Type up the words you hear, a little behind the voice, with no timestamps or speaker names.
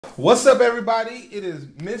What's up, everybody? It is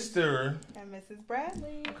Mr. and Mrs.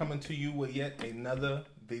 Bradley coming to you with yet another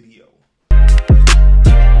video.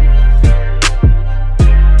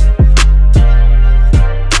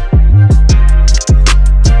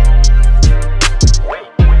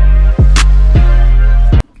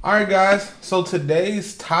 Alright guys, so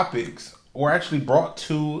today's topics were actually brought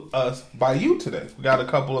to us by you today. We got a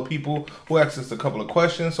couple of people who asked us a couple of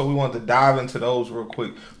questions, so we wanted to dive into those real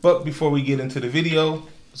quick. But before we get into the video,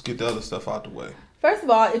 let's get the other stuff out the way. First of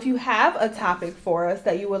all, if you have a topic for us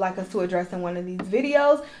that you would like us to address in one of these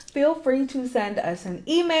videos, feel free to send us an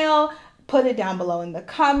email. Put it down below in the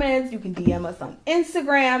comments. You can DM us on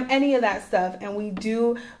Instagram, any of that stuff. And we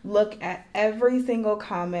do look at every single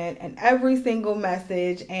comment and every single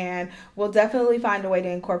message, and we'll definitely find a way to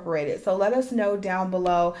incorporate it. So let us know down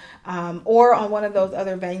below or on one of those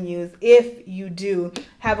other venues if you do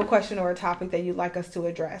have a question or a topic that you'd like us to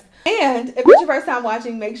address. And if it's your first time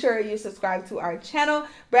watching, make sure you subscribe to our channel,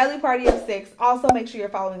 Bradley Party of 6. Also, make sure you're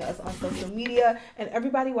following us on social media. And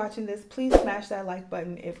everybody watching this, please smash that like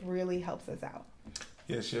button. It really helps us out.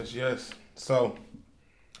 Yes. So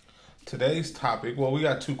today's topic, well, we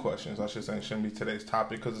got two questions. I should say it shouldn't be today's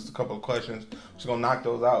topic because it's a couple of questions. We're just gonna knock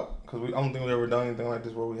those out because I don't think we ever done anything like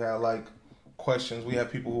this where we had like questions. We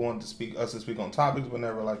have people who want to speak on topics, but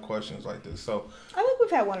never like questions like this. So I think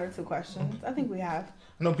we've had one or two questions. I think we have.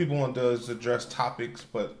 I know people want to address topics,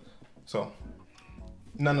 but so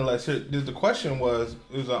nonetheless, here the question was,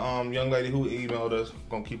 it was a young lady who emailed us.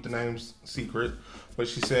 Gonna keep the names secret, but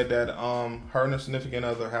she said that her and her significant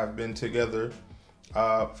other have been together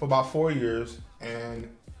for about 4 years, and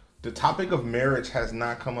the topic of marriage has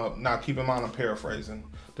not come up. Now, keep in mind, I'm paraphrasing.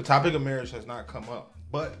 The topic of marriage has not come up,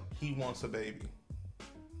 but he wants a baby.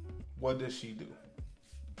 What does she do?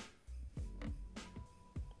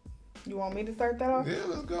 You want me to start that off? Yeah,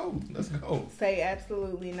 let's go. Say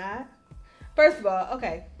absolutely not. First of all,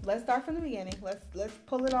 okay, let's start from the beginning. Let's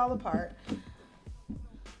pull it all apart.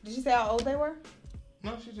 Did you say how old they were?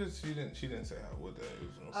 No, she didn't say how old they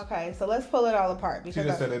were. Okay, so let's pull it all apart. She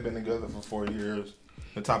just said they've been together for 4 years.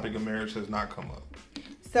 The topic of marriage has not come up.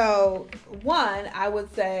 So, one, I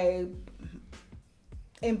would say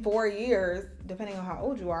in 4 years, depending on how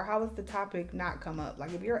old you are, how does the topic not come up?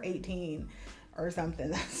 Like if you're 18 or something,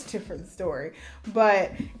 that's a different story.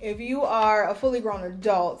 But if you are a fully grown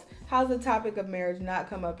adult, how's the topic of marriage not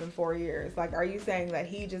come up in 4 years? Like, are you saying that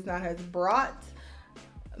he just not has brought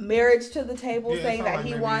marriage to the table, saying that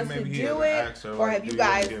he wants to do it? Or have you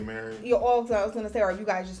guys, also I was going to say, or have you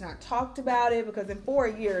guys just not talked about it? Because in 4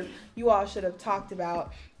 years, you all should have talked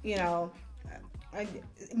about,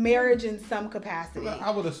 marriage in some capacity. I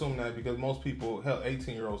would assume that because most people,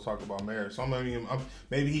 18-year-olds talk about marriage. So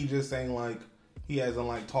maybe he's just saying like he hasn't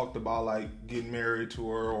like talked about like getting married to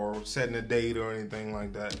her or setting a date or anything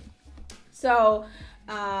like that. So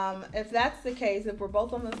if that's the case, if we're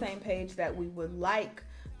both on the same page that we would like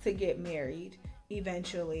to get married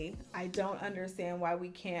eventually, I don't understand why we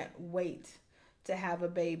can't wait to have a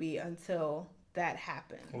baby until that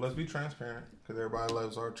happens. Well, let's be transparent because everybody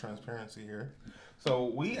loves our transparency here. So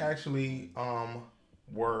we actually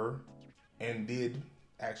were and did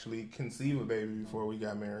actually conceive a baby before we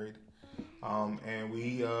got married, and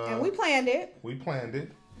we planned it. We planned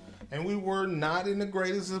it, and we were not in the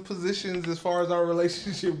greatest of positions as far as our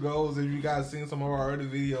relationship goes. If you guys seen some of our other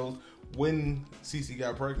videos when Cece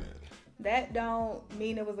got pregnant, that don't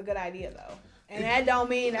mean it was a good idea though, and that don't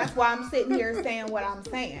mean that's why I'm sitting here saying what I'm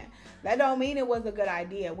saying. That don't mean it was a good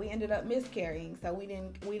idea. We ended up miscarrying, so we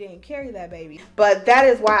didn't carry that baby. But that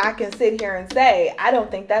is why I can sit here and say I don't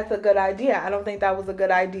think that's a good idea. I don't think that was a good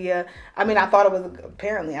idea. I mean, I thought it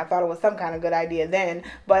was some kind of good idea then,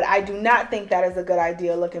 but I do not think that is a good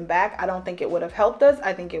idea looking back. I don't think it would have helped us.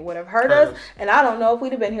 I think it would have hurt us, and I don't know if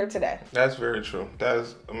we'd have been here today. That's very true.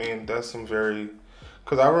 That's some very,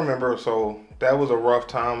 because I remember, so that was a rough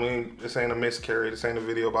time. This ain't a miscarry. This ain't a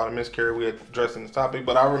video about a miscarry. We addressing this topic.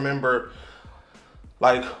 But I remember,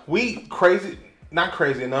 like, not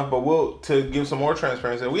crazy enough, but to give some more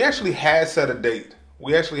transparency, we actually had set a date.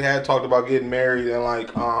 We actually had talked about getting married in,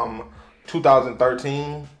 like,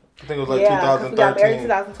 2013. I think it was, like, 2013. We got married in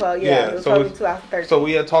 2012. Yeah, it was probably 2013. So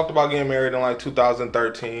we had talked about getting married in, like,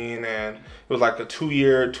 2013, and it was, like, a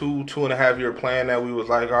 2.5 year plan that we was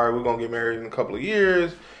like, all right, we're going to get married in a couple of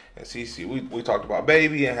years. And Cece, we talked about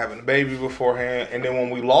baby and having a baby beforehand. And then when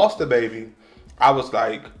we lost the baby, I was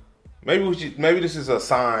like, maybe this is a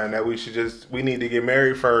sign that we need to get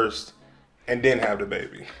married first and then have the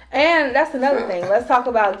baby. And that's another thing. Let's talk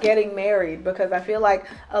about getting married, because I feel like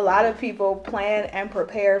a lot of people plan and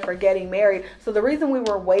prepare for getting married. So the reason we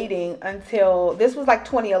were waiting until this was like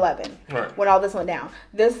 2011, right, when all this went down.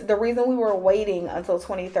 The reason we were waiting until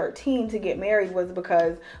 2013 to get married was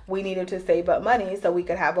because we needed to save up money so we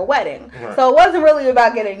could have a wedding. Right. So it wasn't really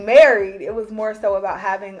about getting married. It was more so about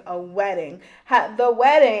having a wedding. The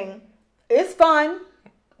wedding is fun.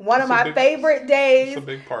 One of my favorite days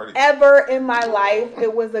ever in my life.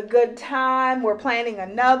 It was a good time. We're planning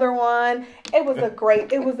another one. It was a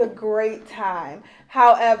great time.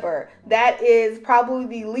 However, that is probably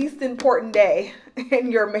the least important day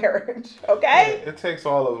in your marriage. Okay? Yeah, it takes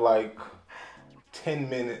all of like 10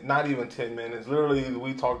 minutes, not even 10 minutes. Literally,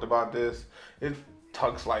 we talked about this. It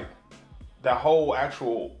takes like the whole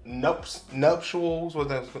actual nuptials,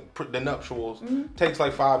 takes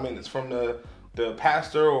like 5 minutes from the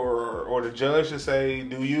pastor or the judge to say,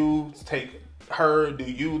 do you take her? Do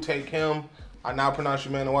you take him? I now pronounce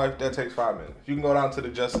you man and wife. That takes 5 minutes. You can go down to the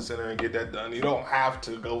Justice Center and get that done. You don't have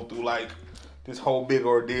to go through like this whole big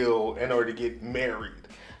ordeal in order to get married.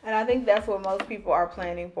 And I think that's what most people are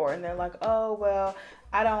planning for. And they're like, oh, well,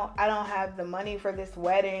 I don't have the money for this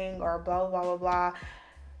wedding or blah, blah, blah, blah.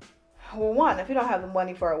 Well, one, if you don't have the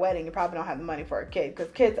money for a wedding, you probably don't have the money for a kid,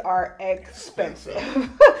 because kids are expensive.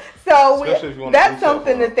 So that's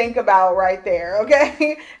something to think about right there,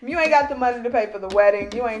 okay? If you ain't got the money to pay for the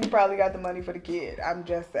wedding, you ain't probably got the money for the kid. I'm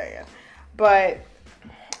just saying. But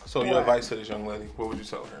so your advice to this young lady, what would you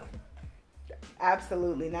tell her?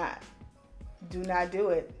 Absolutely not. Do not do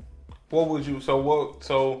it. What would you?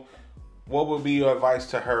 What would be your advice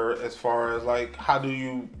to her as far as like, how do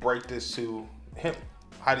you break this to him?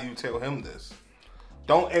 How do you tell him this?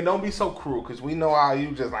 Don't be so cruel, because we know how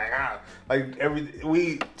you just like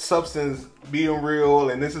substance being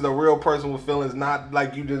real, and this is a real person with feelings, not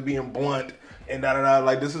like you just being blunt and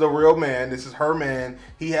like this is a real man, this is her man,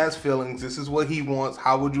 he has feelings, this is what he wants.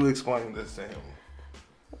 How would you explain this to him?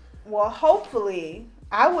 Well, hopefully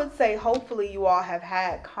you all have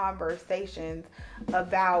had conversations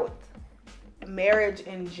about marriage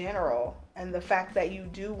in general, and the fact that you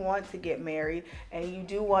do want to get married and you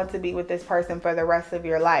do want to be with this person for the rest of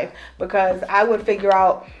your life. Because I would figure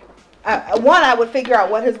out,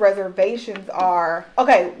 what his reservations are.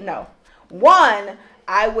 Okay, no. One,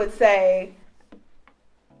 I would say,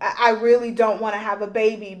 I really don't want to have a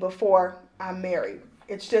baby before I'm married.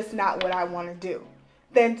 It's just not what I want to do.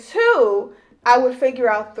 Then two, I would figure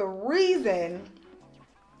out the reason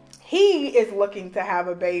he is looking to have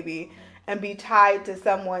a baby and be tied to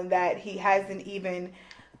someone that he hasn't even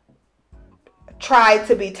tried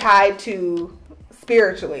to be tied to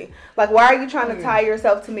spiritually. Like, why are you trying to tie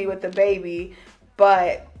yourself to me with the baby,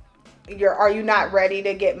 but are you not ready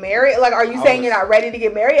to get married? Like, are you saying you're not ready to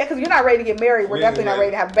get married? Because you're not ready to get married, we're definitely not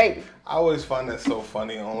ready to have a baby. I always find that so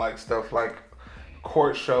funny on like stuff like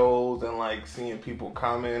court shows, and like seeing people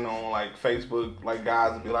comment on like Facebook, like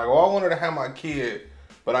guys would be like, oh, I wanted to have my kid,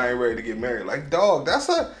 but I ain't ready to get married. Like, dog,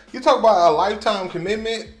 you talk about a lifetime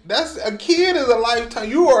commitment. A kid is a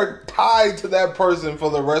lifetime. You are tied to that person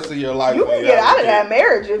for the rest of your life. You can get out of that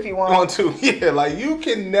marriage if you want to. Yeah, like you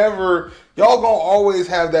can never, y'all gonna always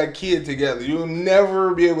have that kid together. You'll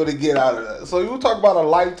never be able to get out of that. So you talk about a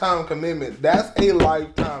lifetime commitment. That's a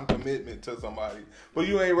lifetime commitment to somebody. But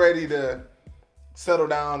you ain't ready to settle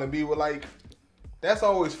down and be with, like, that's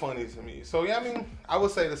always funny to me. So yeah, I mean, I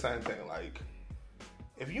would say the same thing. Like,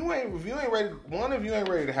 if you ain't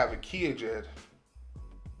ready to have a kid yet,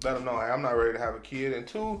 let them know, hey, I'm not ready to have a kid. And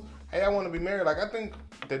two, hey, I want to be married. Like, I think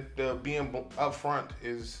that being upfront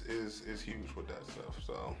is huge with that stuff.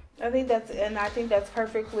 So I think that's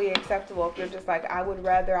perfectly acceptable. If you're just like, I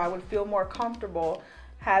would feel more comfortable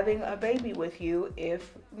having a baby with you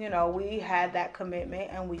if, we had that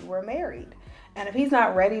commitment and we were married. And if he's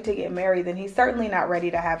not ready to get married, then he's certainly not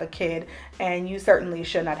ready to have a kid, and you certainly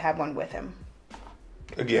should not have one with him.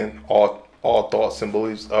 Again, all thoughts and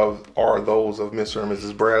beliefs are those of Mr. and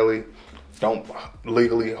Mrs. Bradley. Don't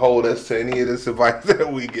legally hold us to any of this advice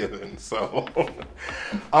that we given. So,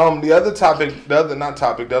 the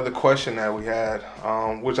other question that we had,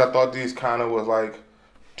 which I thought these kind of was like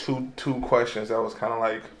two questions that was kind of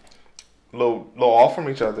like little off from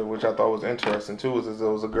each other, which I thought was interesting too. Was there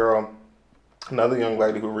was a girl, another young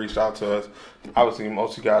lady who reached out to us. Obviously,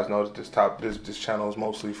 most of you guys know that this channel is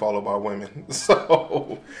mostly followed by women.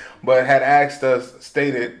 So, but had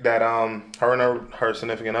stated that her and her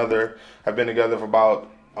significant other have been together for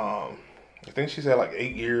about I think she said like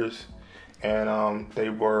 8 years, and they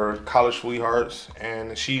were college sweethearts,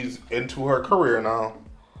 and she's into her career now,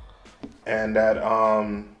 and that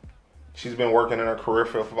she's been working in her career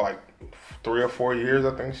field for like 3 or 4 years,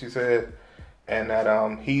 I think she said, and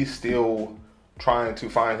that he's still trying to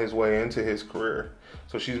find his way into his career.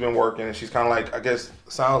 So she's been working, and she's kind of like, I guess,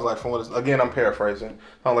 sounds like from what it's, again, I'm paraphrasing,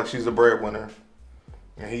 sounds like she's the breadwinner,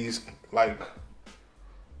 and he's like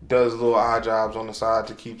does little odd jobs on the side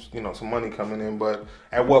to keep, you know, some money coming in. But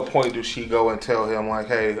at what point does she go and tell him like,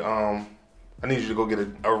 hey, I need you to go get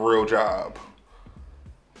a real job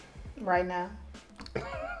right now?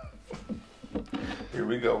 Here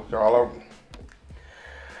we go, y'all.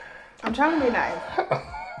 I'm trying to be nice.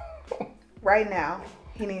 Right now,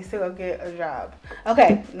 he needs to go get a job.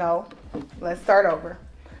 Okay, no. Let's start over.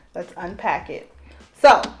 Let's unpack it.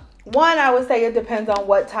 So, one, I would say it depends on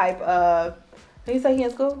what type of... Did you say he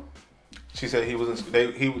in school? She said he was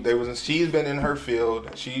in. They was in. She's been in her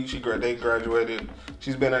field. They graduated.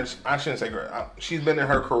 She's been in. I shouldn't say grad. She's been in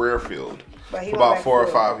her career field for about 4 or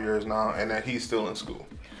 5 years now, and that he's still in school.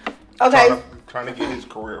 Okay. Trying to get his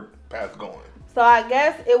career path going. So I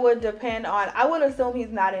guess it would depend on, I would assume he's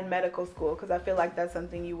not in medical school, because I feel like that's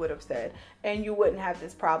something you would have said. And you wouldn't have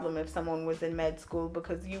this problem if someone was in med school,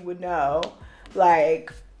 because you would know,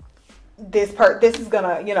 like, this is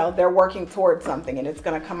gonna, you know, they're working towards something and it's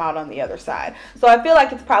gonna come out on the other side. So I feel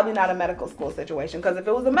like it's probably not a medical school situation, because if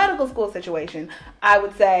it was a medical school situation, I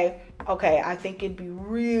would say, okay, I think it'd be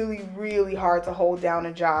really, really hard to hold down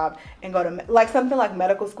a job and go to like something like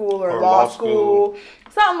medical school or law school,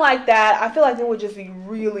 something like that. I feel like it would just be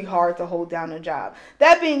really hard to hold down a job.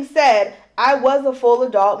 That being said, I was a full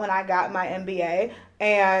adult when I got my MBA.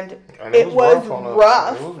 And it was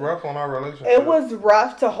rough. It was rough on our relationship. It was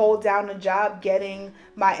rough to hold down a job getting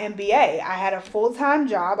my MBA. I had a full-time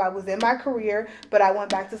job. I was in my career, but I went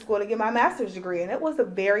back to school to get my master's degree. And it was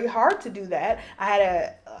very hard to do that.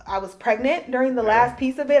 I was pregnant during the last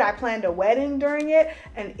piece of it. I planned a wedding during it.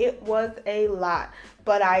 And it was a lot.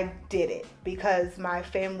 But I did it because my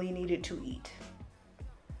family needed to eat.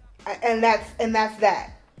 And that's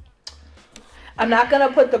that. I'm not going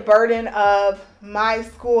to put the burden of my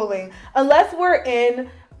schooling, unless we're in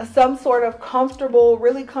some sort of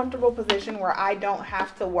really comfortable position where I don't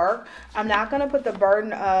have to work. I'm not going to put the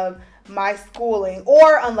burden of my schooling,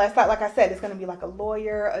 or unless, like I said, it's going to be like a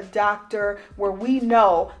lawyer, a doctor, where we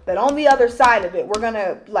know that on the other side of it, we're going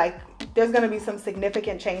to, like, there's going to be some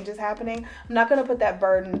significant changes happening. I'm not going to put that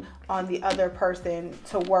burden on the other person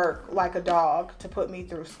to work like a dog to put me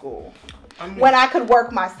through school. When I could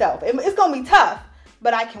work myself. It's going to be tough,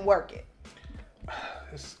 but I can work it.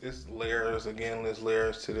 It's layers. Again, there's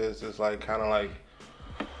layers to this. It's like kind of like,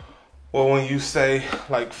 well, when you say,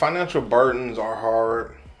 like, financial burdens are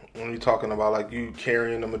hard, when you're talking about, like, you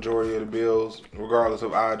carrying the majority of the bills, regardless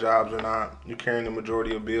of odd jobs or not, you carrying the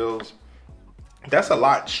majority of bills. That's a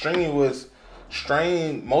lot. Most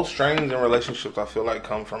strains in relationships, I feel like,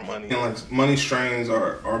 come from money. And, like, money strains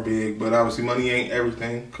are big, but obviously money ain't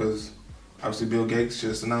everything, because obviously Bill Gates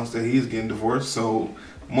just announced that he's getting divorced, so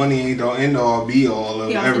money ain't the end all be all of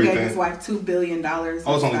everything. He also gave his wife $2 billion. Oh, it's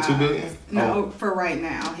only $2 billion? No, for right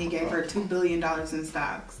now. He gave her $2 billion in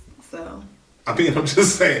stocks. So, I mean, I'm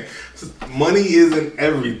just saying, money isn't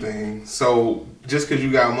everything. So just because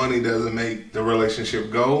you got money doesn't make the relationship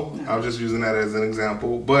go. No. I was just using that as an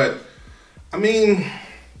example. But, I mean,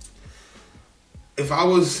 if I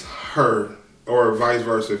was her, or vice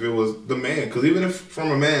versa, if it was the man, because even if from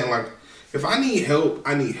a man, like, if I need help,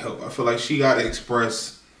 I need help. I feel like she got to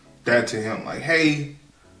express that to him. Like, hey,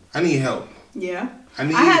 I need help. Yeah. I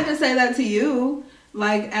had to say that to you.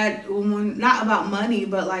 Like, not about money,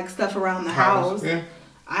 but like stuff around the house. Yeah.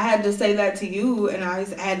 I had to say that to you, and I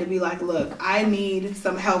had to be like, look, I need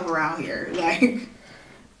some help around here. Like.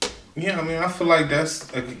 Yeah, I mean, I feel like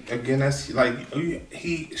that's like,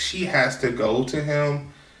 she has to go to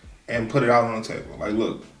him and put it out on the table. Like,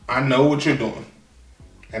 look, I know what you're doing.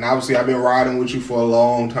 And obviously, I've been riding with you for a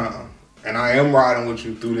long time. And I am riding with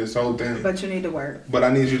you through this whole thing. But you need to work. But I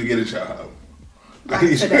need you to get a job.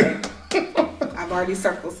 Like today. I've already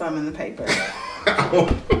circled some in the paper.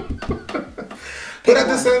 But at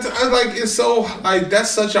the same time, like, it's so, like,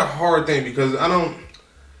 that's such a hard thing, because I don't,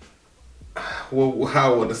 well,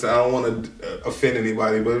 how I want to say, I don't want to offend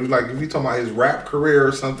anybody, but like, if you're talking about his rap career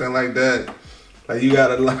or something like that, like, you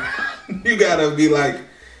gotta be like,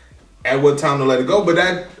 at what time to let it go. But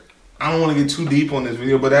that, I don't want to get too deep on this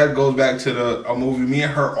video, but that goes back to a movie. Me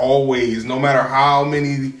and her always, no matter how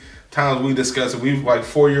many times we discuss it, we've like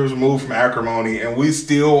 4 years removed from acrimony, and we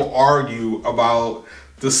still argue about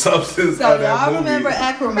the substance So of that y'all movie. remember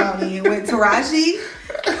Acrimony with Taraji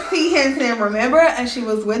P. Henson, remember? And she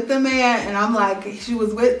was with the man, and I'm like, she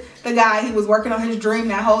was with the guy. He was working on his dream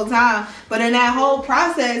that whole time. But in that whole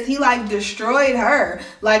process, he like destroyed her.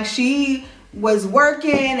 Like she was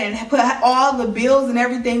working and put all the bills and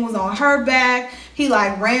everything was on her back. He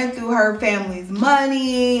like ran through her family's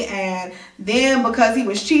money, and then because he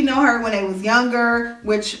was cheating on her when they was younger,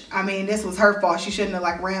 which I mean this was her fault. She shouldn't have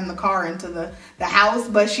like rammed the car into the house,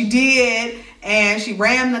 but she did, and she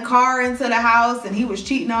rammed the car into the house, and he was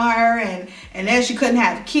cheating on her, and then she couldn't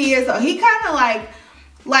have kids. So he kind of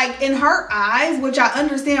like in her eyes, which I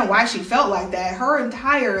understand why she felt like that, her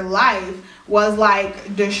entire life was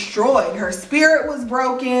like destroyed. Her spirit was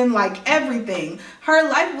broken, like everything. Her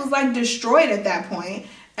life was like destroyed at that point.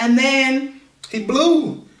 And then he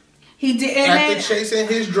blew. He did. And after then, chasing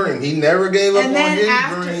his dream, he never gave up on his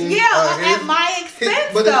dream. Yeah, at my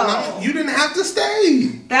expense though. You didn't have to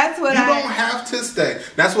stay. That's what you don't have to stay.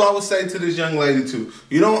 That's what I would say to this young lady too.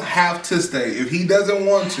 You don't have to stay. If he doesn't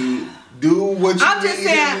want to, do what you I'm just need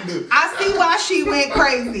saying, him to do. I see why she went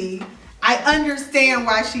crazy. I understand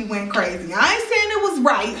why she went crazy. I ain't saying it was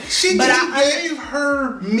right. He gave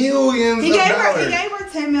her millions of dollars. He gave her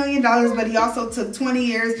 $10 million, but he also took 20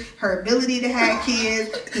 years, her ability to have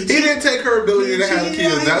kids. He didn't take her ability to have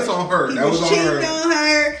kids. That's on her. That was on her. He cheated on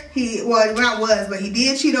her. Well, not was, but he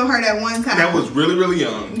did cheat on her that one time. That was really, really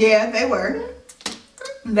young. Yeah, they were.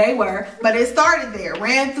 They were, but it started there.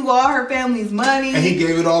 Ran through all her family's money, and he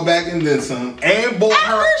gave it all back and then some. And bought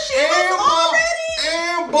her.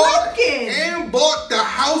 And bought the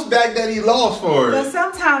house back that he lost for her. But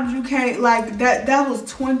sometimes you can't, like that. That was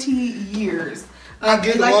 20 years. I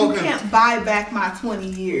get like you can't buy back my 20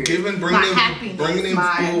 years. Bringing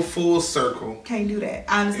him full circle. Can't do that.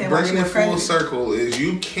 I understand. Bringing it full circle is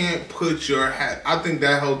you can't put your I think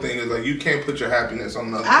that whole thing is like you can't put your happiness on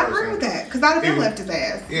another person. I agree with that because I'd have been left his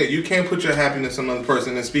ass. Yeah, you can't put your happiness on another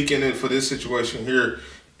person. And speaking for this situation here,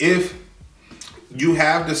 if you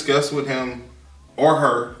have discussed with him or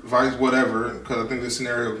her, vice whatever, because I think this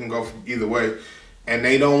scenario can go either way, and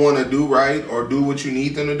they don't want to do right or do what you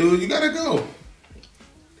need them to do, you gotta go.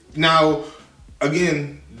 Now,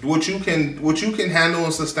 again, what you can handle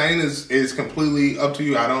and sustain is completely up to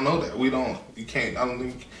you. I don't know that. I don't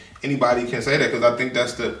think anybody can say that because I think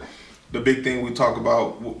that's the big thing we talk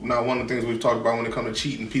about. Now, one of the things we've talked about when it comes to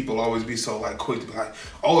cheating, people always be so like quick to be like,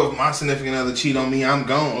 oh, if my significant other cheat on me, I'm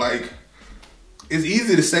gone. Like, it's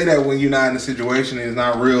easy to say that when you're not in a situation and it's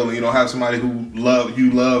not real and you don't have somebody who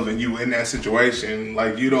you love and you in that situation.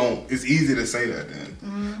 Like, it's easy to say that then.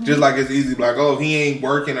 Mm-hmm. Just like it's easy to be like, oh, if he ain't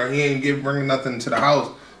working or he ain't bringing nothing to the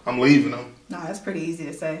house, I'm leaving him. No, that's pretty easy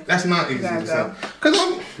to say. That's not easy to say.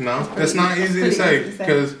 That's not easy to say.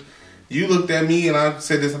 Because you looked at me and I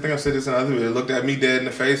think I said this in another video, looked at me dead in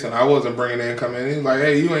the face and I wasn't bringing income in. He was like,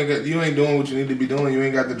 hey, you ain't doing what you need to be doing. You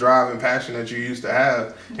ain't got the drive and passion that you used to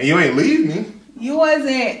have. And you ain't leave me. You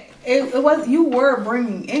wasn't, you were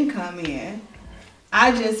bringing income in.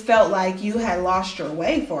 I just felt like you had lost your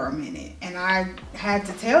way for a minute. And I had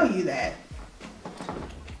to tell you that.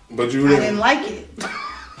 But I didn't like it.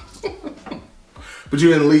 But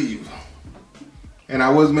you didn't leave. And I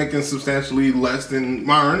was making substantially less than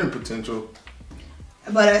my earning potential.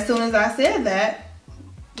 But as soon as I said that,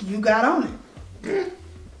 you got on it. Yeah.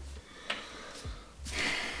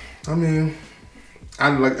 I mean,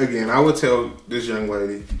 I would tell this young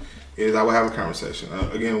lady is I would have a conversation.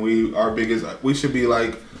 Again, we should be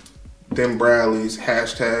like them Bradleys,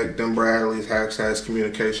 hashtag them Bradleys, hashtag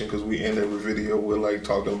communication, because we end every video with like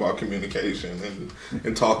talking about communication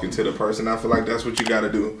and talking to the person. I feel like that's what you got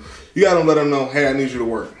to do. You got to let them know, hey, I need you to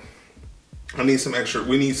work. I need some extra.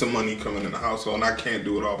 We need some money coming in the household, and I can't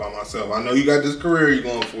do it all by myself. I know you got this career you're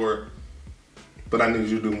going for, but I need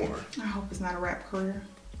you to do more. I hope it's not a rap career.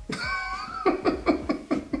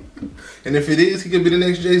 And if it is, he could be the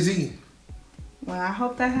next Jay-Z. Well, I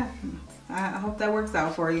hope that happens. I hope that works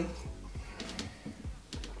out for you.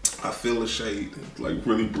 I feel the shade. It's like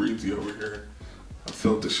really breezy over here. I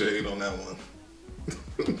felt the shade on that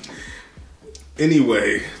one.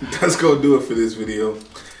 Anyway, let's go do it for this video.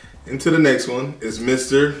 Into the next one is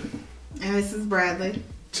Mr. and Mrs. Bradley.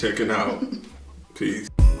 Checking out. Peace.